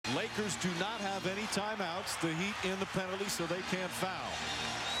Lakers do not have any timeouts. The Heat in the penalty, so they can't foul.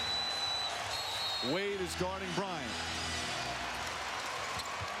 Wade is guarding Bryant.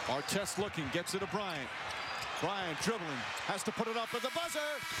 Artest looking, gets it to Bryant. Bryant dribbling, has to put it up at the buzzer.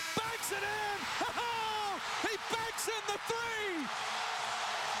 Banks it in! Oh, he banks in the three!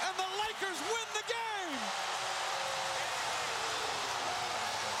 And the Lakers win the game!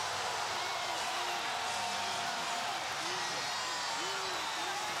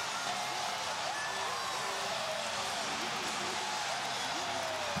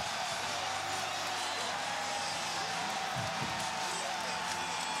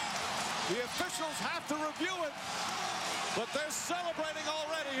 The officials have to review it, but they're celebrating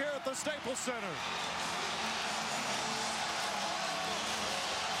already here at the Staples Center.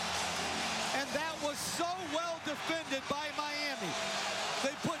 And that was so well defended by Miami.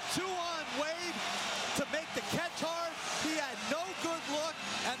 They put two on Wade to make the catch hard. He had no good look,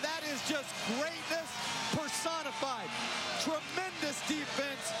 and that is just greatness personified. Tremendous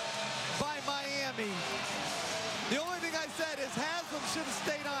defense by Miami. The only thing I said is Haslam should have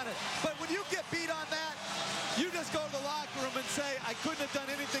stayed on it. But when you get beat on that, you just go to the locker room and say, I couldn't have done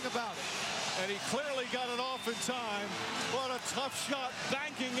anything about it. And he clearly got it off in time. What a tough shot,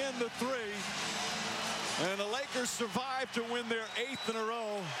 banking in the three. And the Lakers survived to win their 8th in a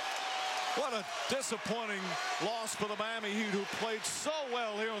row. What a disappointing loss for the Miami Heat, who played so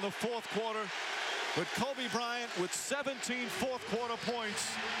well here in the 4th quarter. But Kobe Bryant with 17 fourth-quarter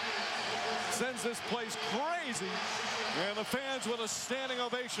points sends this place crazy, and the fans with a standing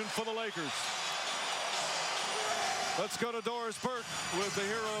ovation for the Lakers. Let's go to Doris Burke with the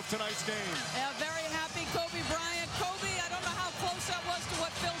hero of tonight's game. Yeah, very happy, Kobe Bryant. Kobe, I don't know how close that was to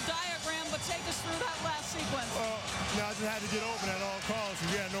what Phil diagrammed, but take us through that last sequence. I just had to get open at all costs,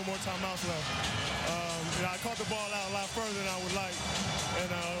 and we had no more timeouts left. I caught the ball out a lot further than I would like,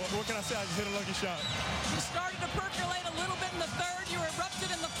 and what can I say? I just hit a lucky shot. You started to percolate a little bit in the 3rd. You erupted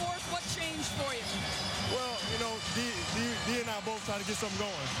in the 4th. What changed for you? Well, D and I both tried to get something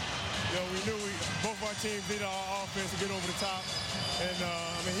going. We knew both of our teams needed our offense to get over the top. And,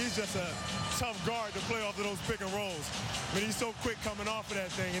 he's just a tough guard to play off of those pick and rolls. He's so quick coming off of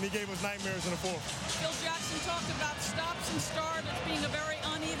that thing, and he gave us nightmares in the 4th. Phil Jackson talked about stops and starts being a very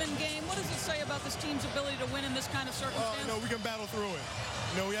uneven game. What does it say about this team's ability to win in this kind of circumstance? We can battle through it.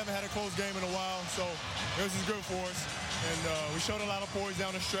 We haven't had a close game in a while, so this is good for us. And we showed a lot of poise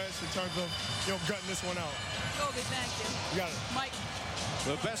down the stretch in terms of, gutting this one out. Kobe, thank you. You got it. Mike.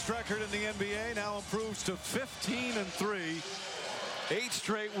 The best record in the NBA now improves to 15-3. 8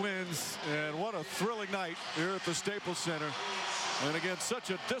 straight wins, and what a thrilling night here at the Staples Center. And again, such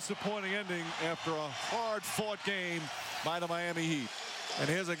a disappointing ending after a hard-fought game by the Miami Heat. And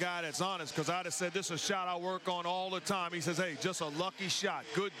here's a guy that's honest, because I'd have said this is a shot I work on all the time. He says, hey, just a lucky shot.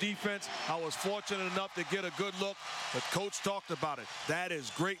 Good defense. I was fortunate enough to get a good look, but Coach talked about it. That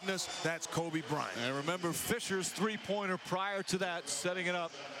is greatness. That's Kobe Bryant. And remember Fisher's three-pointer prior to that, setting it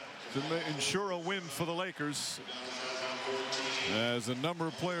up to ensure a win for the Lakers. As a number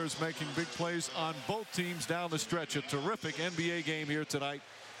of players making big plays on both teams down the stretch. A terrific NBA game here tonight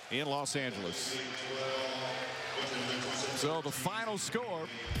in Los Angeles. So the final score,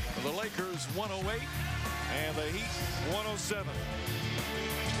 the Lakers 108 and the Heat 107.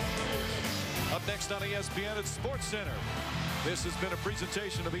 Up next on ESPN at Sports Center. This has been a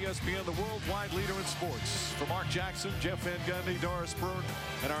presentation of ESPN, the worldwide leader in sports. For Mark Jackson, Jeff Van Gundy, Doris Burke,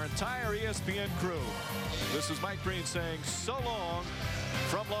 and our entire ESPN crew, this is Mike Green saying so long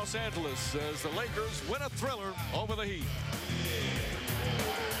from Los Angeles as the Lakers win a thriller over the Heat.